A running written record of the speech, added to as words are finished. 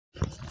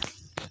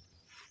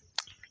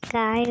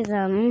Guys,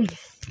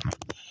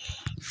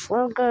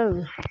 we'll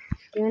go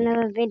do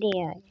another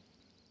video.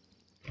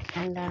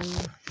 And,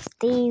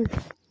 Steve,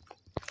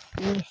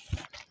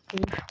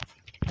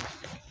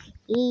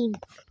 he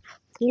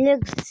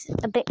looks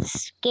a bit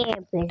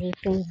scared because he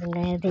thinks I'm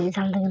going to do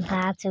something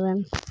bad to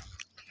him.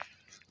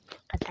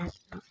 But that's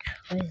not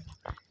true.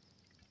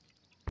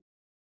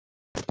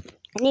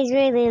 And he's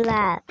really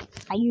like,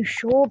 are you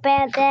sure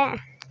about that?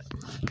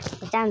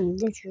 But I'm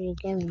literally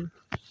going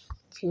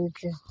to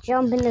just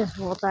jump in this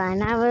water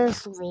and have a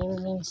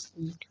swim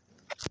instead.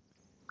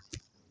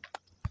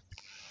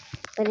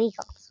 But he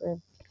can't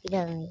swim. He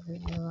doesn't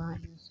even know how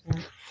to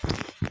swim.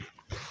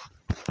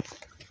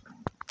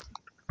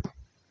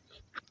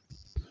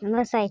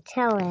 Unless I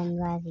tell him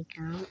that he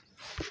can't.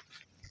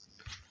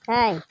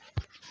 Hey,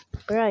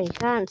 bro, you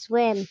can't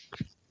swim.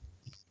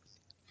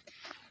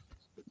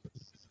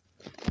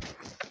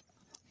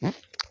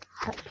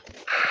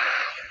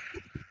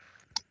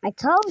 I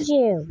told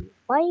you.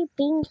 Why are you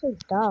being so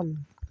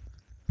dumb?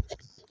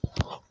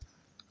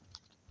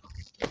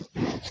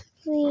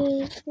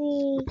 Wee.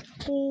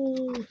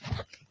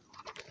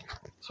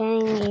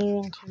 Turning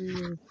you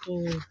into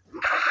dude.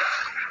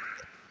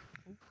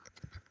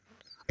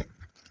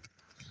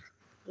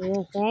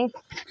 You okay?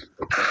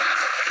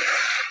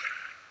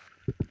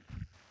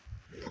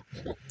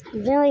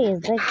 Really is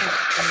big.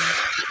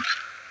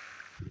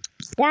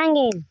 Dang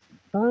it!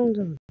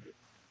 Bundle.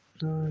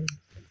 I'm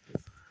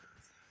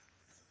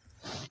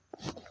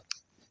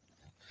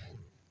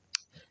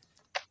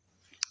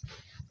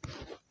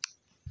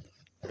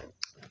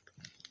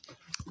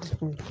just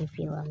going to give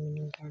you a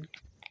minigun.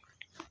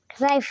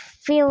 Because I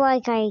feel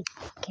like I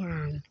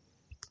can.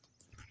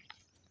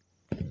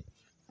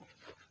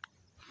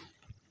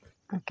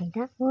 Okay,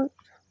 that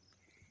worked.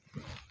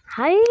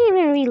 How do you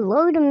even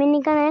reload a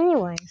minigun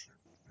anyways?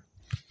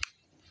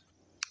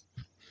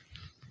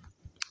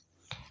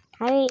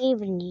 How do you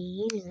even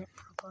use it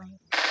properly?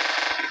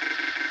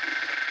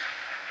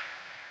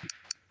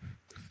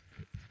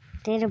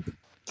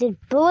 Did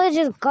bullets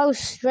just go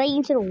straight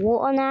into the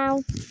water now?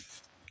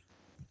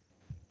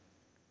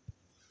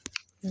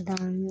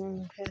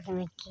 I'm just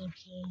gonna keep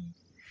you.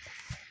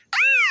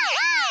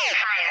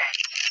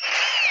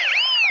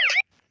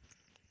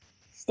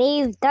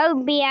 Steve,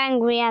 don't be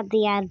angry at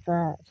the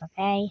adverts,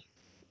 okay?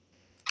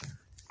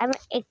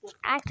 It's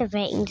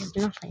activating just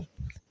nothing.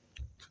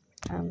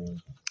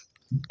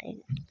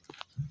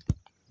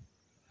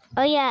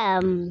 Oh yeah,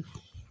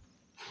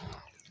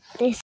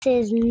 this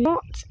is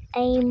not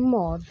a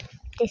mod.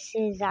 This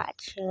is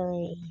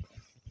actually...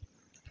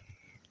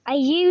 I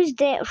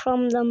used it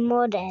from the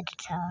mod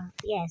editor.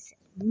 Yes,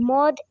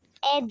 mod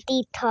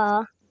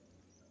editor.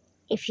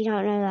 If you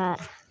don't know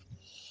that.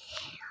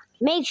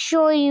 Make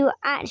sure you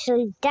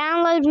actually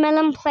download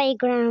Melon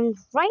Playground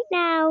right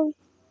now.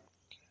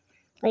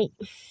 Like,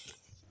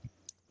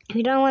 if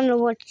you don't want to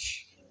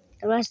watch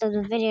the rest of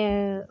the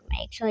video,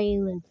 make sure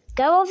you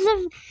go off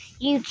the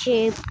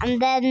YouTube and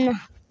then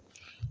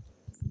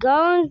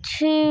go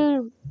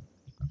to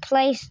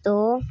Play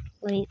Store,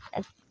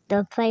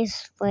 the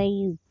place where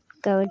you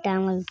go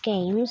download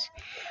games,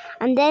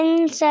 and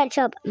then search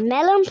up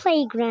Melon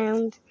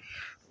Playground.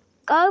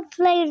 Go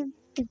play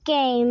the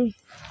game,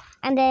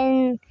 and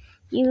then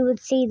you would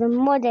see the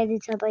mod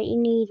editor, but you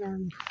need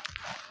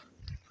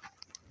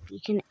you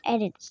can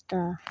edit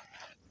stuff.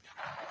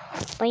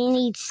 But you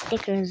need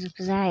stickers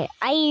because I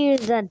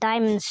use a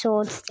diamond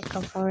sword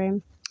sticker for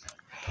him.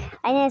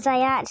 And yes, I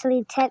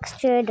actually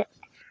textured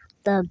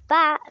the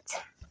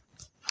bat.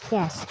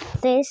 Yes,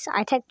 this.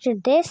 I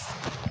textured this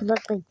to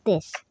look like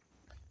this.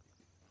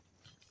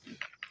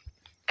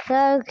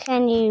 So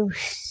can you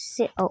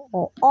see?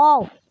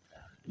 Oh.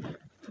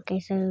 Okay,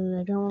 so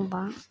I don't want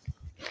that.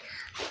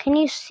 Can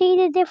you see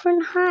the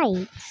different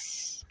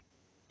heights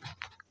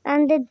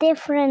and the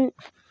different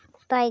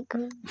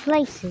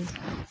places?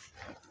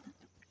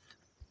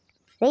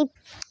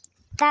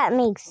 That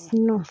makes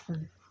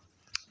nothing.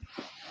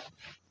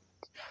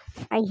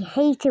 I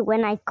hate it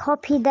when I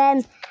copy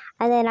them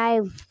and then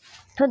I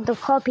put the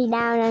copy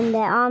down and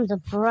their arms are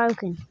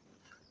broken.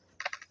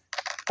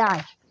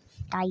 Die,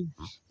 you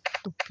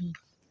stupid.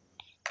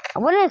 I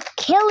want to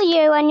kill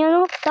you and you're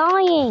not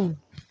dying.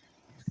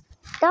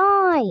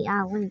 Die.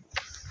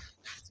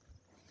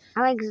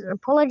 Alex,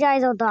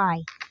 apologize or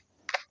die.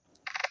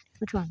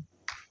 Which one?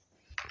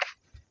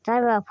 It's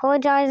either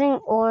apologizing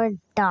or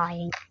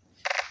dying.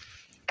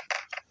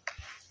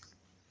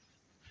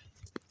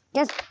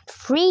 Just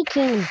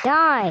freaking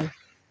die.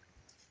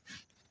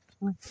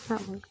 What's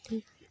that one?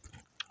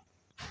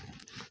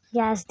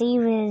 Yeah,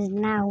 Steve is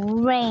now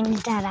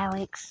ranged at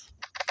Alex.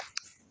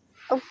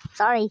 Oh,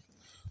 sorry.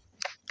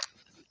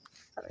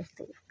 Sorry,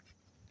 Steve.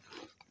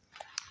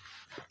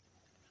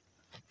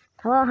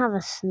 I won't have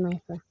a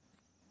sniper.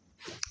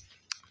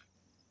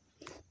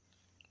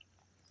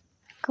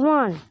 Come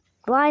on.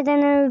 Why is there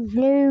no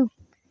new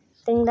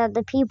thing that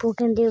the people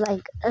can do,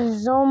 like a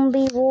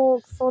zombie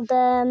walk for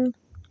them?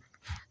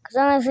 Because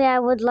honestly, I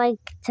would like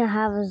to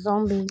have a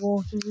zombie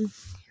walking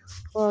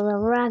for the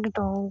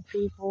ragdoll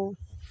people.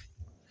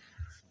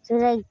 So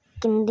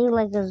can do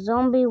like a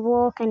zombie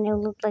walk and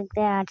it'll look like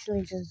they're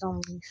actually just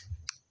zombies.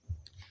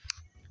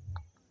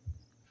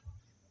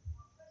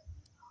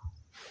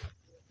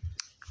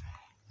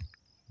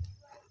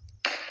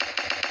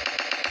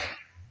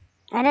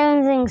 I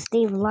don't think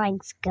Steve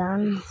likes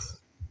guns.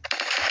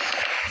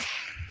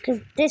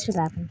 Because this would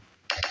happen.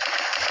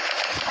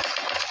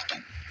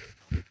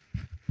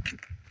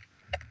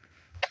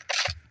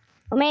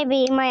 Or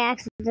maybe he might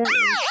accidentally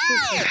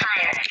shoot you.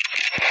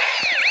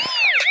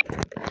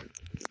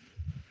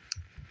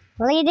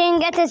 Well, you didn't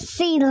get to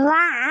see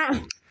that.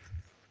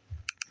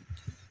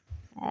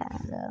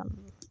 And,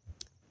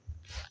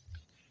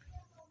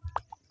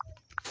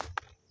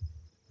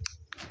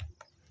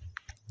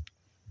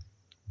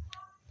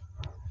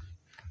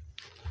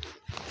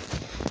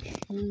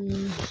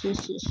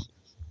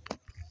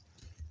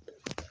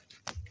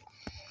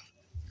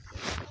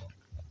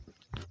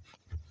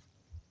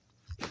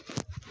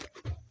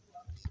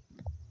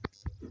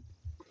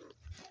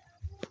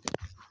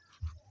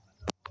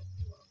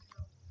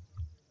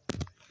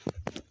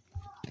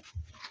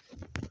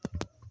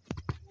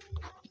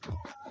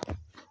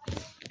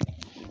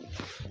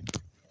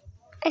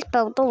 I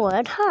spelled the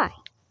word hi.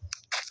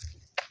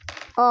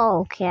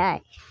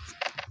 Okay.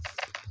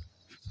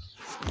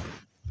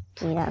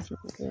 See, that's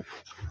good.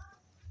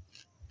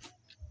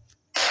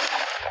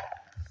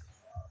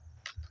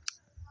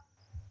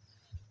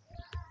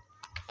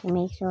 To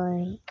make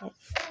sure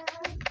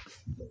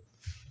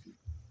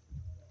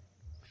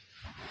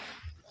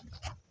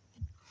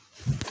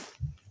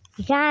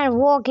you can't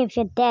walk if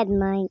you're dead,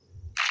 mate.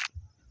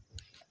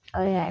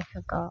 Oh yeah, I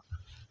forgot.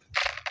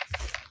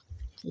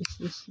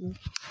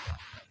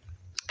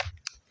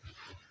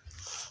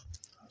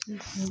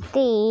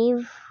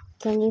 Steve,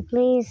 can you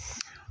please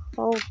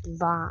hold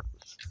that?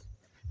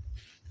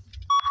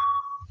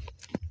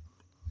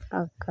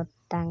 Oh god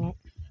dang it.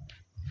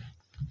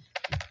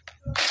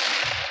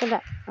 Hold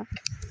up.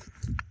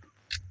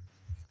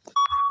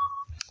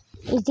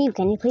 Hey Steve,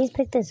 can you please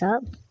pick this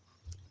up?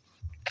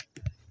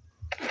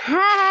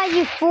 Ha,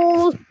 you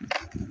fool!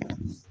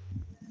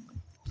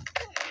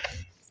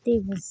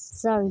 Steve was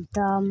so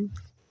dumb.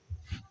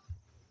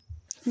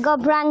 Go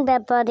prank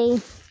that buddy.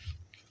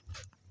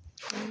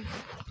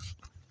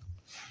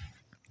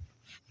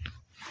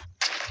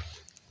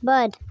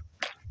 Bud,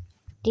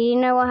 do you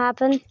know what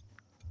happened?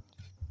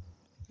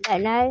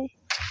 Don't know?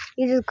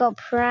 You just got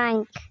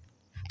pranked.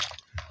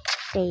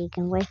 Okay, you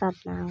can wake up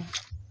now.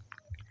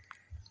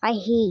 I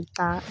hate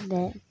that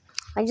bit.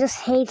 I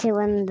just hate it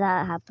when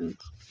that happens.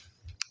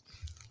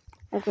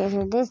 Okay,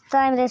 so this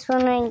time this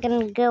one ain't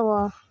gonna go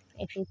off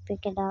if you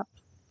pick it up.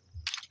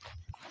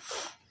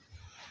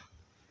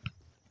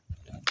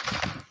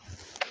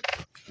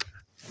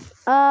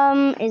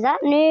 Is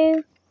that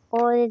new?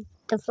 Or did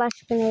the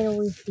flash grenade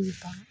always do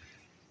that?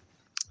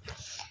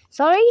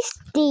 Sorry,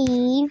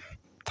 Steve.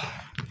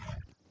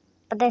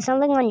 But there's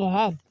something on your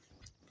head.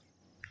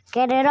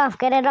 Get it off,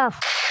 get it off.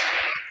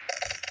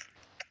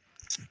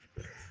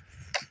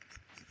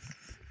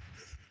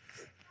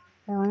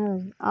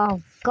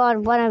 Oh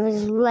god, one of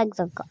his legs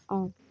are gone.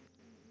 Oh.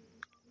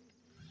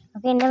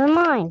 Okay, never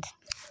mind.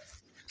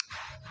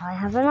 I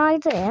have an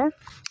idea.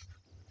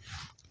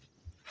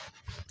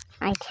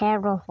 I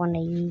tear off one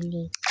of you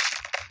legs.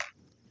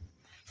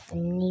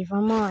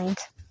 Never mind.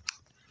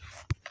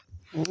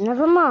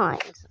 Never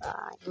mind.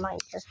 I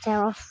might just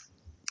tear off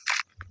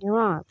your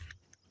arm.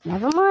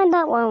 Never mind,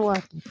 that won't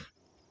work.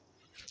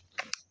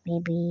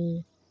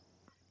 Maybe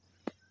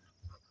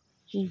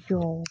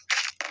your...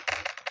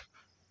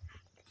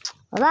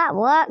 Well, that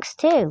works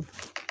too.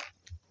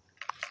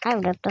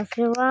 I've ripped off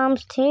your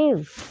arms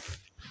too.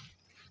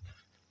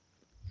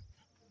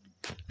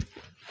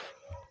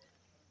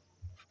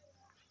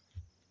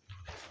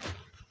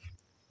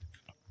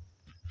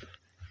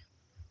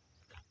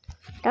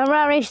 Don't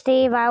worry,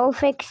 Steve, I will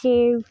fix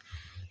you.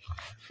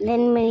 And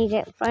then when you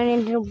get thrown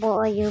into the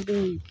water, you'll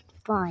be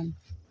fine,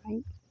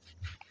 right?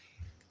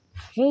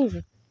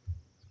 Jesus.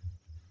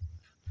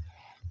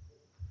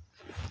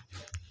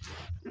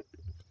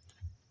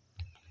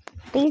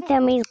 Please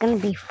tell me he's gonna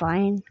be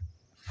fine.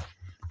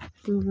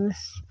 Do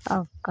this.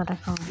 Oh god, I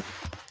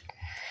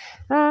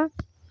can't.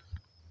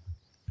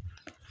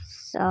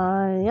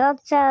 So you're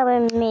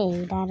telling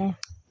me that if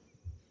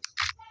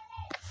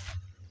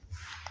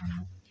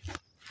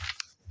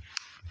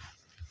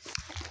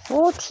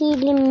you're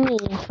telling me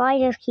if I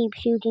just keep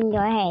shooting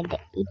your head,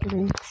 it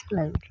will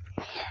explode.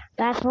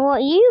 That's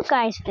what you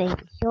guys think.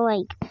 You're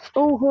like,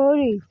 oh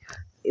honey,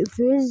 if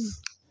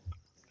his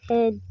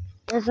head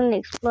doesn't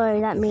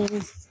explode, that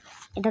means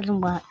it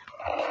doesn't work.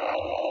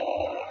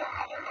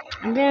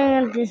 I'm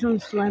doing this on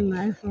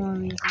slow-mo for a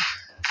reason.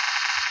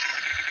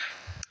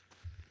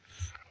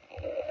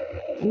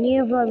 And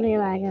you're probably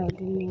like, oh, it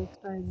didn't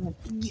explode.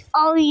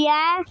 Oh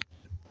yeah?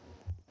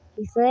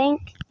 You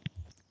think?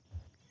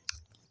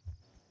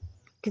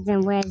 Because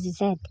then where's his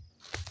head?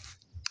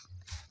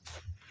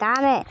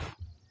 Damn it!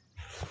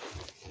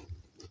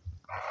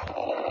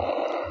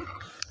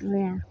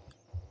 Yeah.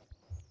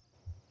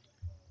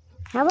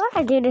 How about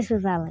I do this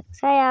with Alex?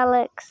 Hey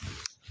Alex.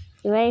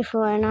 You ready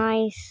for a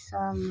nice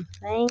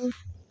thing?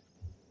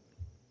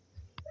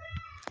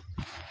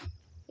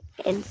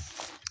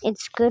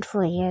 It's good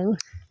for you.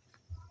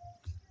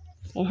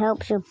 It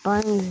helps your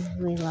bones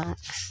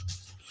relax.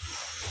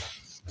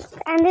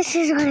 And this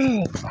is what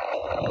it is.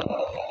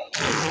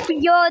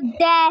 Your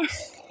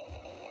death.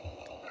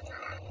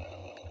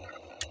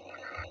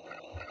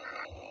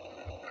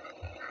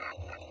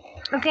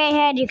 Okay,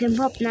 head, you can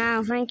pop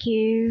now. Thank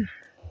you.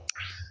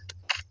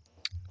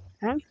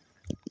 Huh?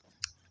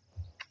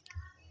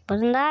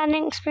 Wasn't that an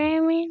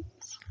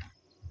experience?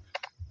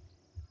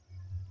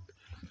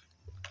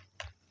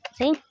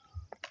 See?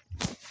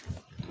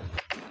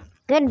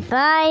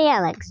 Goodbye,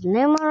 Alex.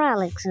 No more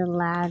Alex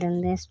allowed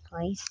in this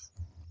place.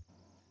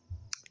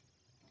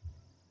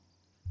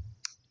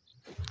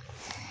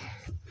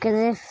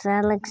 Because if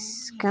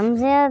Alex comes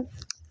here,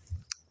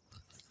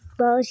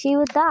 well, she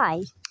would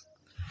die.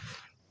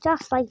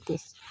 Just like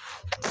this.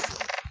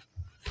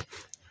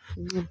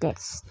 You get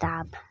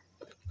stabbed.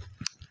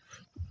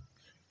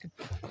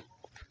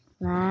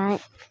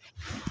 Like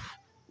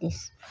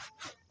this.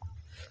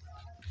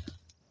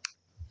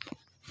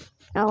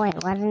 Oh wait,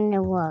 why didn't it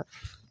work?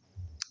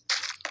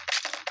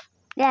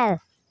 Yeah.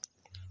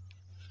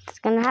 It's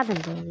gonna happen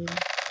to you.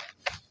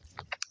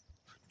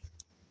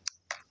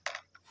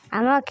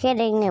 I'm not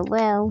kidding, it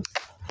will.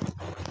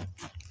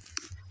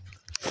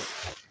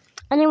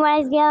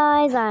 Anyways,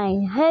 guys,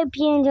 I hope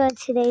you enjoyed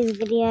today's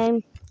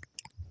video.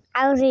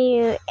 I'll see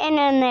you in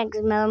the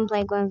next Melon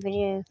Playground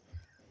video.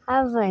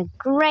 Have a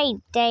great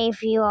day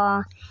if you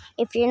are.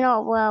 If you're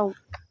not, well,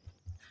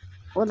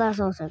 that's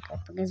also good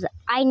because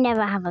I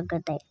never have a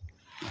good day.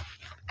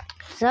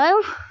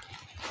 So,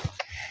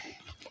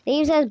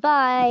 Steve says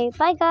bye.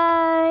 Bye,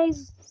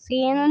 guys.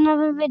 See you in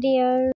another video.